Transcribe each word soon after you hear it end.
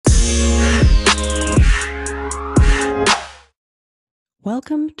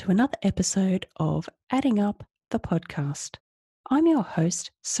Welcome to another episode of Adding Up the Podcast. I'm your host,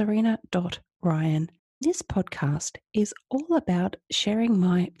 Serena Ryan. This podcast is all about sharing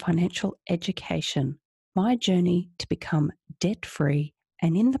my financial education, my journey to become debt free,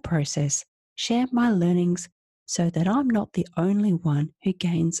 and in the process, share my learnings so that I'm not the only one who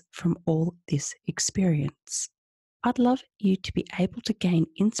gains from all this experience. I'd love you to be able to gain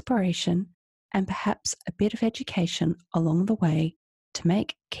inspiration and perhaps a bit of education along the way to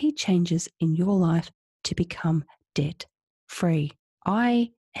make key changes in your life to become debt free.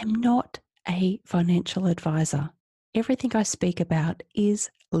 I am not a financial advisor. Everything I speak about is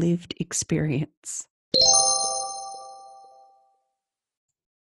lived experience.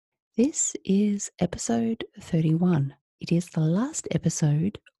 This is episode 31. It is the last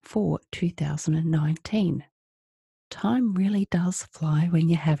episode for 2019. Time really does fly when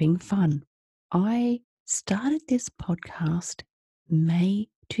you're having fun. I started this podcast May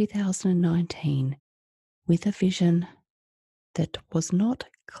 2019 with a vision that was not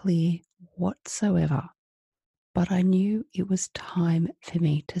clear whatsoever, but I knew it was time for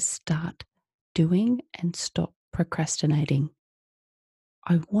me to start doing and stop procrastinating.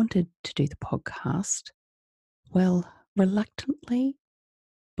 I wanted to do the podcast, well, reluctantly,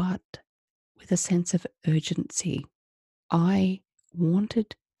 but with a sense of urgency. I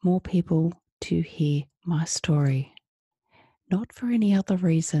wanted more people to hear my story, not for any other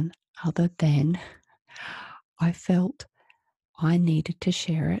reason other than I felt I needed to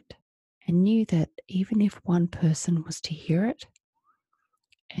share it and knew that even if one person was to hear it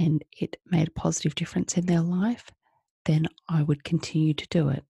and it made a positive difference in their life, then I would continue to do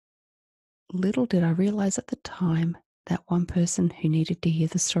it. Little did I realize at the time that one person who needed to hear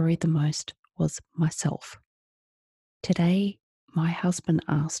the story the most was myself. Today, my husband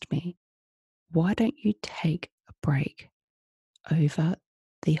asked me, why don't you take a break over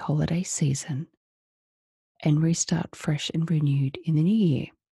the holiday season and restart fresh and renewed in the new year?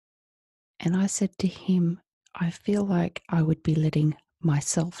 And I said to him, I feel like I would be letting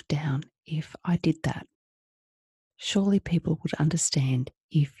myself down if I did that. Surely people would understand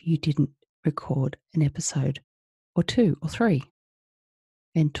if you didn't record an episode or two or three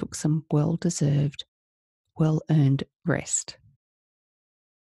and took some well-deserved, well-earned rest.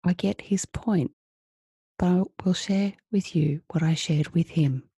 I get his point, but I will share with you what I shared with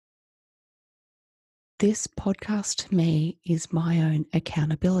him. This podcast to me is my own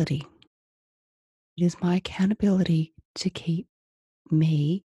accountability. It is my accountability to keep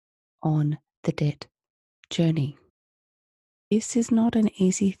me on the debt journey. This is not an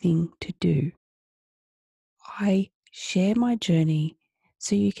easy thing to do. I share my journey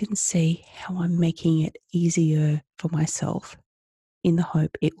so you can see how I'm making it easier for myself in the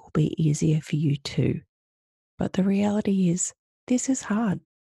hope it will be easier for you too. But the reality is, this is hard,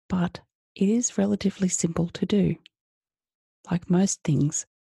 but it is relatively simple to do. Like most things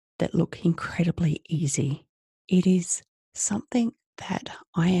that look incredibly easy, it is something that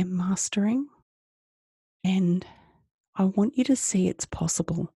I am mastering, and I want you to see it's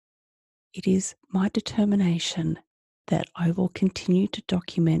possible. It is my determination that I will continue to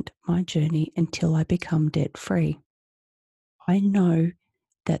document my journey until I become debt free. I know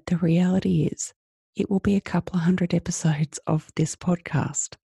that the reality is it will be a couple of hundred episodes of this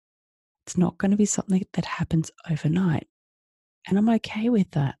podcast. It's not going to be something that happens overnight, and I'm okay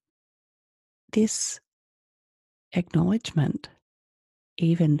with that. This acknowledgement,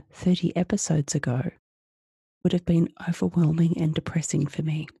 even 30 episodes ago, would have been overwhelming and depressing for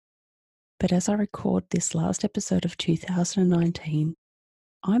me. But as I record this last episode of 2019,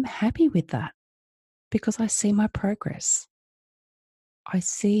 I'm happy with that because I see my progress. I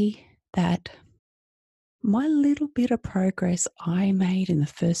see that my little bit of progress I made in the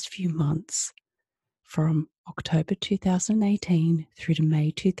first few months from October 2018 through to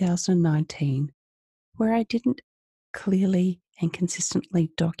May 2019, where I didn't clearly and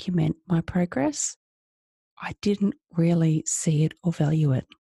consistently document my progress, I didn't really see it or value it.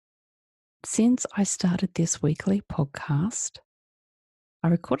 Since I started this weekly podcast, I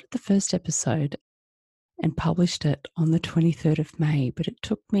recorded the first episode and published it on the 23rd of May, but it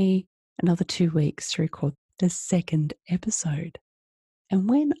took me another 2 weeks to record the second episode. And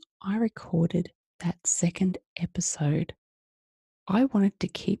when I recorded that second episode, I wanted to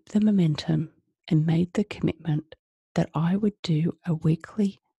keep the momentum and made the commitment that I would do a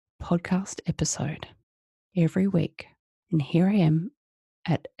weekly podcast episode every week. And here I am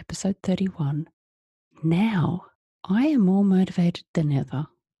at episode 31. Now I am more motivated than ever.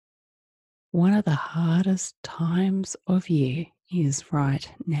 One of the hardest times of year is right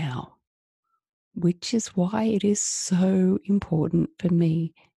now. which is why it is so important for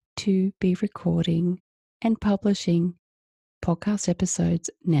me to be recording and publishing podcast episodes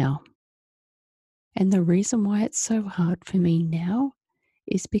now. And the reason why it's so hard for me now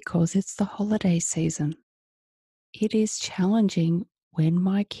is because it's the holiday season. It is challenging when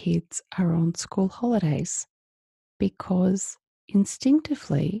my kids are on school holidays because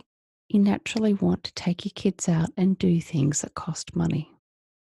instinctively you naturally want to take your kids out and do things that cost money.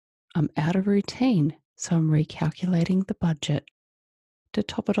 I'm out of routine, so I'm recalculating the budget. To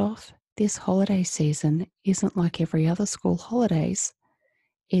top it off, this holiday season isn't like every other school holidays.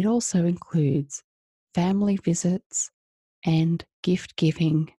 It also includes family visits and gift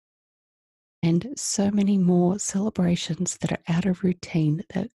giving and so many more celebrations that are out of routine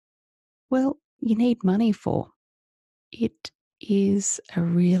that, well, you need money for. It is a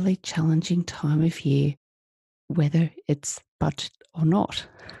really challenging time of year, whether it's budget or not.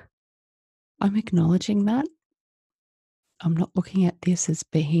 I'm acknowledging that. I'm not looking at this as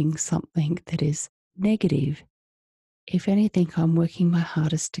being something that is negative. If anything, I'm working my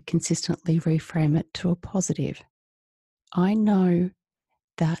hardest to consistently reframe it to a positive. I know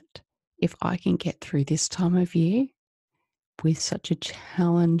that if I can get through this time of year with such a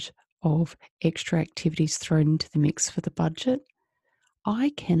challenge of extra activities thrown into the mix for the budget,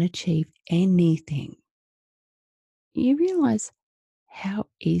 I can achieve anything. You realize how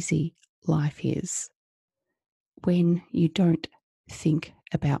easy life is when you don't think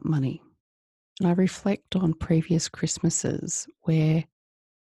about money. And I reflect on previous Christmases where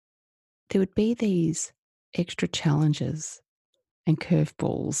there would be these extra challenges and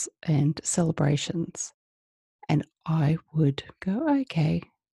curveballs and celebrations. And I would go, okay,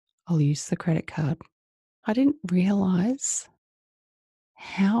 I'll use the credit card. I didn't realize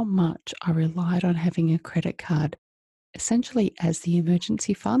how much I relied on having a credit card essentially as the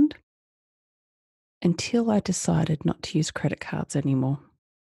emergency fund until I decided not to use credit cards anymore.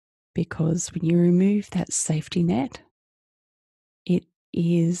 Because when you remove that safety net, it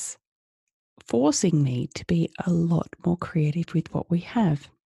is forcing me to be a lot more creative with what we have.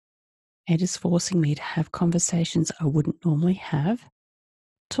 It is forcing me to have conversations I wouldn't normally have,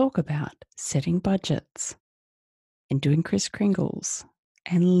 talk about setting budgets and doing Kris Kringles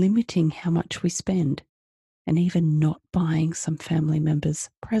and limiting how much we spend and even not buying some family members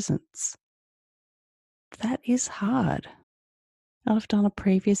presents. That is hard. I've done a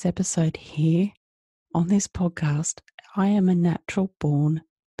previous episode here on this podcast. I am a natural born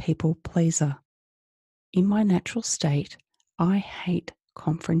people pleaser. In my natural state, I hate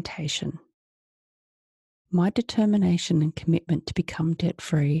confrontation. My determination and commitment to become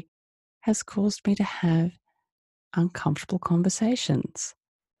debt-free has caused me to have uncomfortable conversations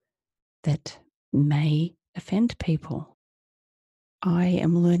that may offend people. I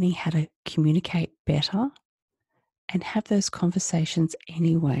am learning how to communicate better and have those conversations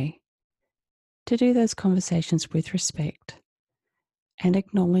anyway. To do those conversations with respect and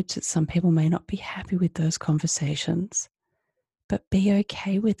acknowledge that some people may not be happy with those conversations, but be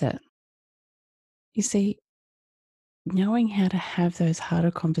okay with it. You see, knowing how to have those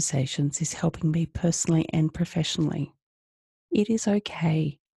harder conversations is helping me personally and professionally. It is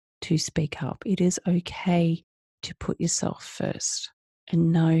okay to speak up. It is okay to put yourself first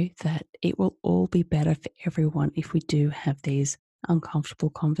and know that it will all be better for everyone if we do have these uncomfortable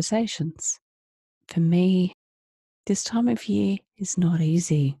conversations. For me, this time of year is not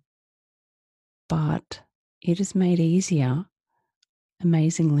easy, but it is made easier,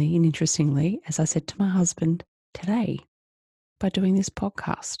 amazingly and interestingly, as I said to my husband today, by doing this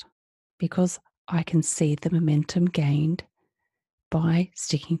podcast, because I can see the momentum gained by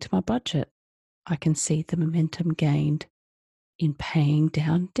sticking to my budget. I can see the momentum gained in paying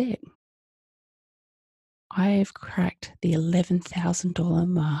down debt. I have cracked the $11,000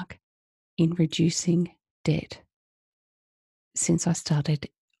 mark in reducing debt since I started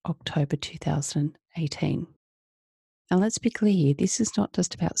October 2018. Now, let's be clear, this is not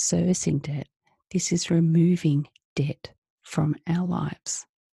just about servicing debt. This is removing debt from our lives.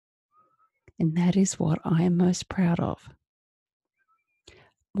 And that is what I am most proud of.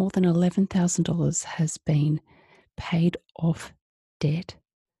 More than $11,000 has been paid off debt,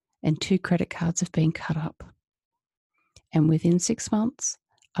 and 2 credit cards have been cut up. And within 6 months,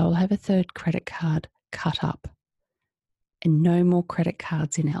 I will have a 3rd credit card cut up. And no more credit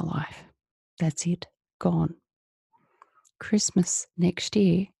cards in our life. That's it, gone. Christmas next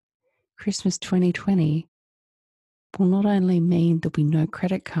year, Christmas 2020, will not only mean there'll be no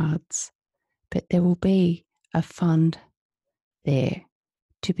credit cards, but there will be a fund there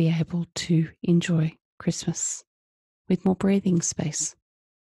to be able to enjoy Christmas with more breathing space.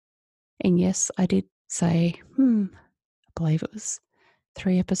 And yes, I did say, I believe it was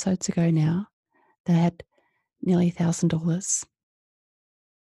 3 episodes ago now, that I had nearly $1,000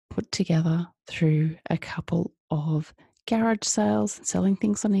 put together through a couple of garage sales and selling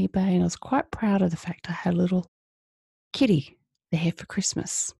things on eBay. And I was quite proud of the fact I had a little kitty there for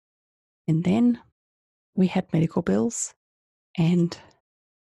Christmas. And then we had medical bills. And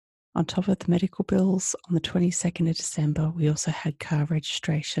on top of the medical bills, on the 22nd of December, we also had car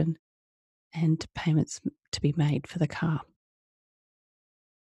registration and payments to be made for the car.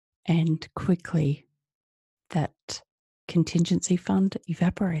 And quickly, that contingency fund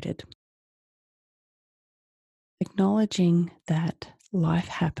evaporated. Acknowledging that life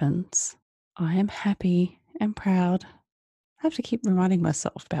happens, I am happy and proud. I have to keep reminding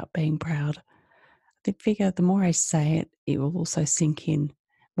myself about being proud. I figure the more I say it, it will also sink in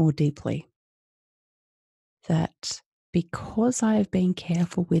more deeply. That because I have been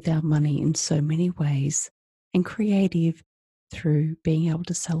careful with our money in so many ways and creative through being able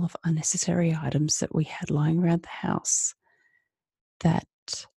to sell off unnecessary items that we had lying around the house, that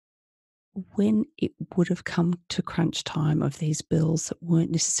when it would have come to crunch time of these bills that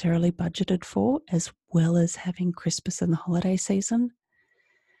weren't necessarily budgeted for, as well as having Christmas and the holiday season,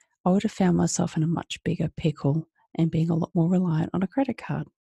 I would have found myself in a much bigger pickle and being a lot more reliant on a credit card.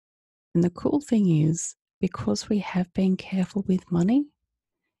 And the cool thing is, because we have been careful with money,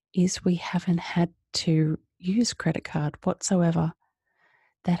 is we haven't had to use credit card whatsoever.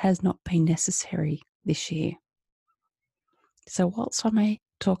 That has not been necessary this year. So whilst I may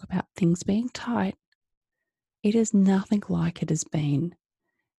talk about things being tight, it is nothing like it has been,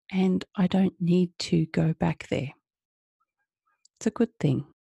 and I don't need to go back there. It's a good thing.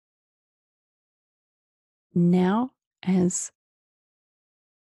 Now, as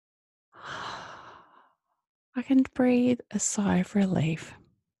I can breathe a sigh of relief,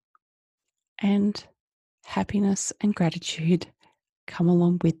 and happiness and gratitude come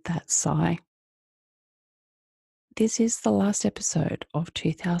along with that sigh. This is the last episode of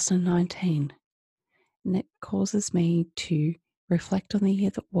 2019, and it causes me to reflect on the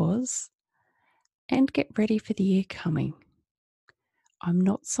year that was and get ready for the year coming. I'm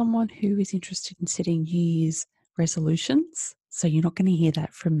not someone who is interested in setting New Year's resolutions, so you're not going to hear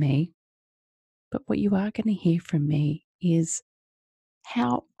that from me. But what you are going to hear from me is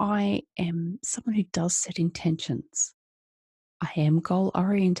how I am someone who does set intentions. I am goal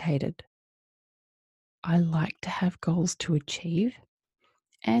orientated. I like to have goals to achieve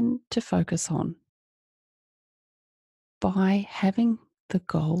and to focus on. By having the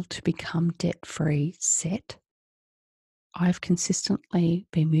goal to become debt free set, I've consistently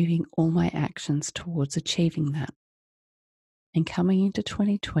been moving all my actions towards achieving that. And coming into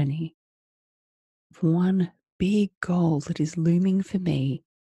 2020, one big goal that is looming for me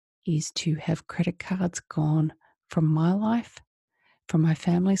is to have credit cards gone from my life, from my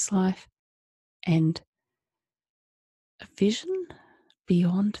family's life, and a vision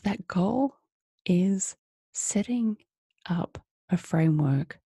beyond that goal is setting up a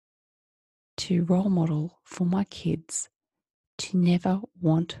framework to role model for my kids to never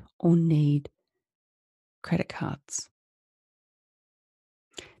want or need credit cards.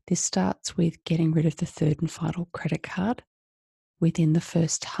 This starts with getting rid of the third and final credit card within the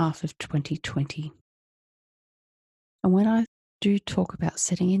first half of 2020. And when I do talk about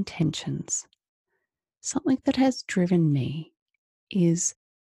setting intentions, something that has driven me is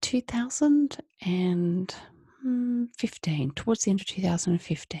 2015, towards the end of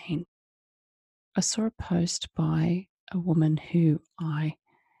 2015, I saw a post by a woman who I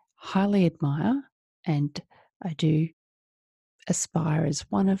highly admire and I do aspire as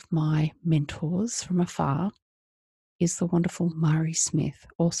one of my mentors from afar, is the wonderful Mari Smith,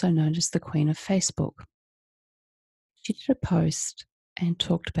 also known as the Queen of Facebook. She did a post and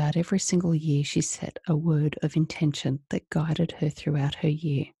talked about every single year she set a word of intention that guided her throughout her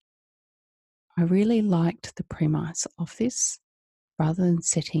year. I really liked the premise of this. Rather than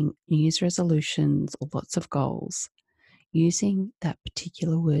setting New Year's resolutions or lots of goals, using that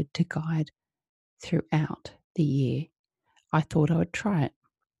particular word to guide throughout the year, I thought I would try it.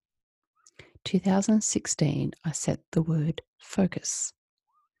 2016, I set the word focus.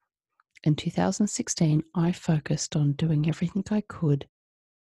 In 2016, I focused on doing everything I could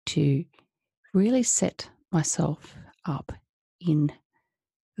to really set myself up in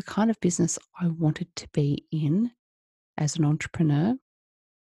the kind of business I wanted to be in as an entrepreneur,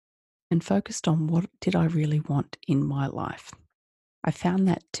 and focused on what did I really want in my life. I found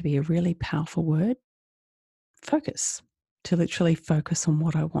that to be a really powerful word, focus, to literally focus on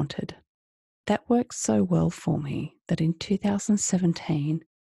what I wanted. That worked so well for me that in 2017,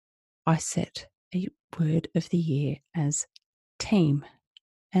 I set a word of the year as team,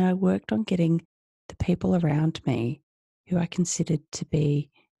 and I worked on getting the people around me who I considered to be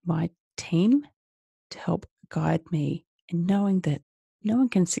my team to help guide me. And knowing that no one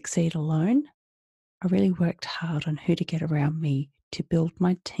can succeed alone, I really worked hard on who to get around me to build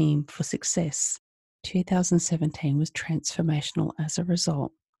my team for success. 2017 was transformational as a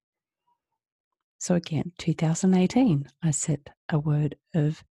result. So again, 2018, I set a word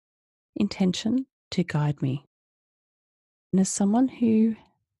of intention to guide me. And as someone who,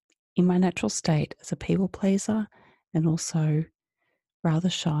 in my natural state, as a people pleaser and also rather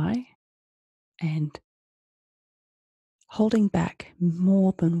shy and holding back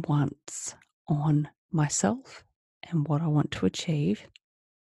more than once on myself and what I want to achieve,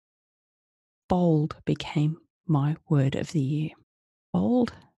 bold became my word of the year.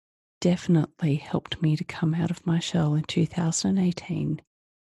 Bold definitely helped me to come out of my shell in 2018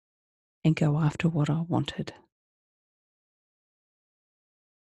 and go after what I wanted.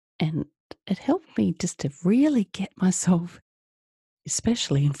 And it helped me just to really get myself,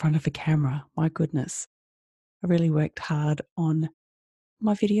 especially in front of a camera. My goodness, I really worked hard on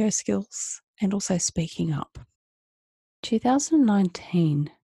my video skills and also speaking up.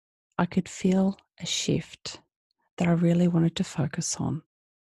 2019, I could feel a shift that I really wanted to focus on.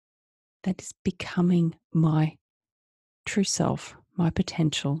 That is becoming my true self, my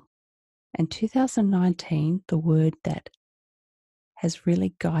potential. And 2019, the word that has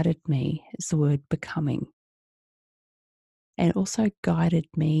really guided me is the word becoming. And also guided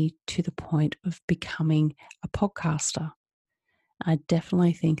me to the point of becoming a podcaster. I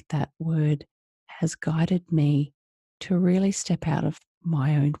definitely think that word has guided me to really step out of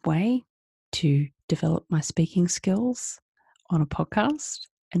my own way, to develop my speaking skills on a podcast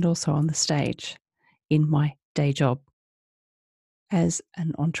and also on the stage in my day job as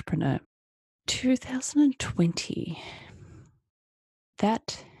an entrepreneur. 2020,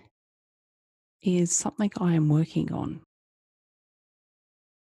 that is something I am working on.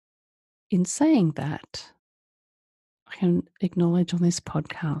 In saying that, I can acknowledge on this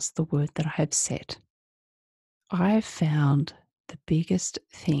podcast the word that I have set. I have found the biggest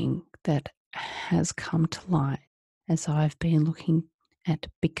thing that has come to light as I've been looking at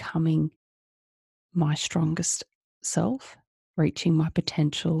becoming my strongest self, reaching my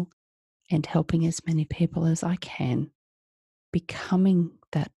potential, and helping as many people as I can, becoming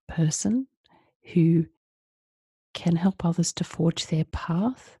that person who can help others to forge their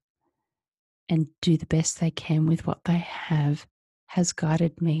path and do the best they can with what they have, has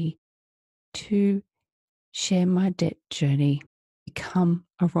guided me to share my debt journey, become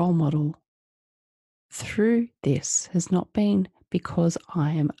a role model. Through this has not been because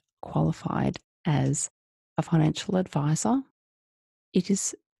I am qualified as a financial advisor. It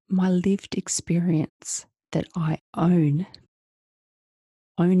is my lived experience that I own,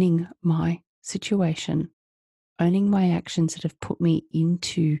 owning my situation, owning my actions that have put me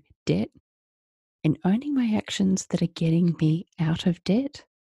into debt, and owning my actions that are getting me out of debt,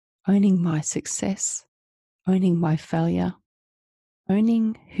 owning my success, owning my failure,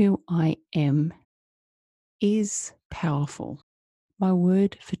 owning who I am is powerful. My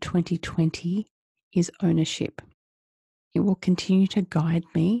word for 2020 is ownership. It will continue to guide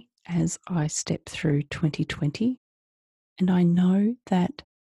me as I step through 2020. And I know that,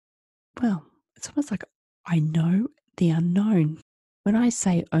 well, it's almost like I know the unknown. When I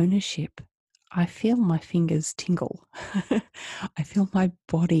say ownership, I feel my fingers tingle. I feel my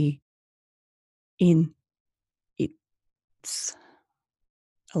body in its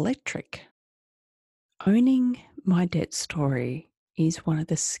electric. Owning my debt story is one of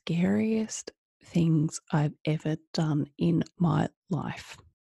the scariest things I've ever done in my life.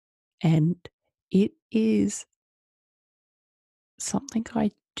 And it is something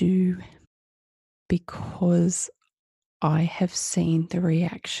I do because I have seen the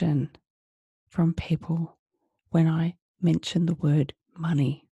reaction from people when I mention the word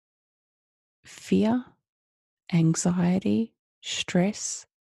money. Fear, anxiety, stress,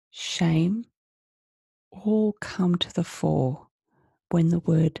 shame all come to the fore when the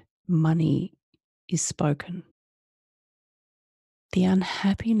word money is spoken. The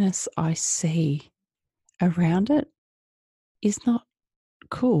unhappiness I see around it is not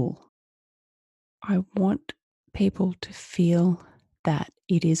cool. I want people to feel that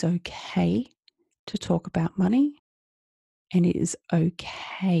it is okay to talk about money and it is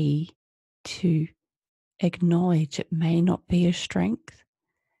okay to acknowledge it may not be a strength,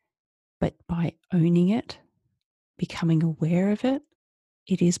 but by owning it, becoming aware of it,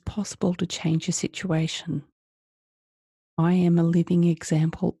 it is possible to change your situation. I am a living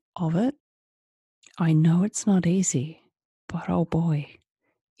example of it. I know it's not easy, but oh boy,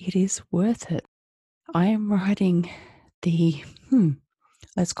 it is worth it. I am riding the,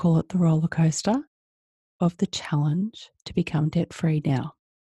 let's call it the roller coaster of the challenge to become debt free now.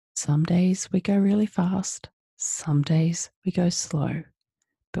 Some days we go really fast, some days we go slow,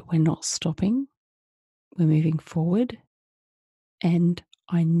 but we're not stopping. We're moving forward. And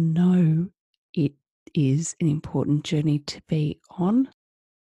I know it is an important journey to be on.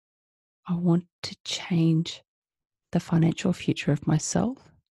 I want to change the financial future of myself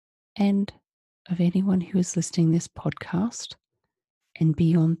and of anyone who is listening to this podcast. And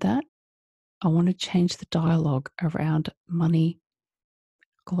beyond that, I want to change the dialogue around money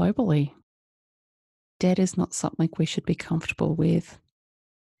globally. Debt is not something we should be comfortable with.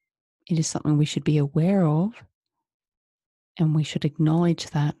 It is something we should be aware of, and we should acknowledge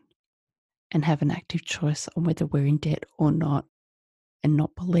that and have an active choice on whether we're in debt or not, and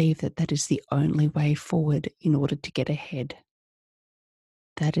not believe that that is the only way forward in order to get ahead.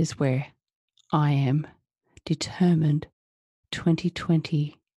 That is where I am determined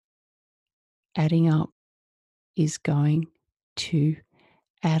 2020 adding up is going to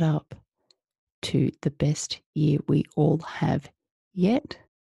add up to the best year we all have yet.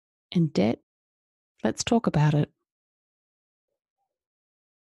 And debt, let's talk about it.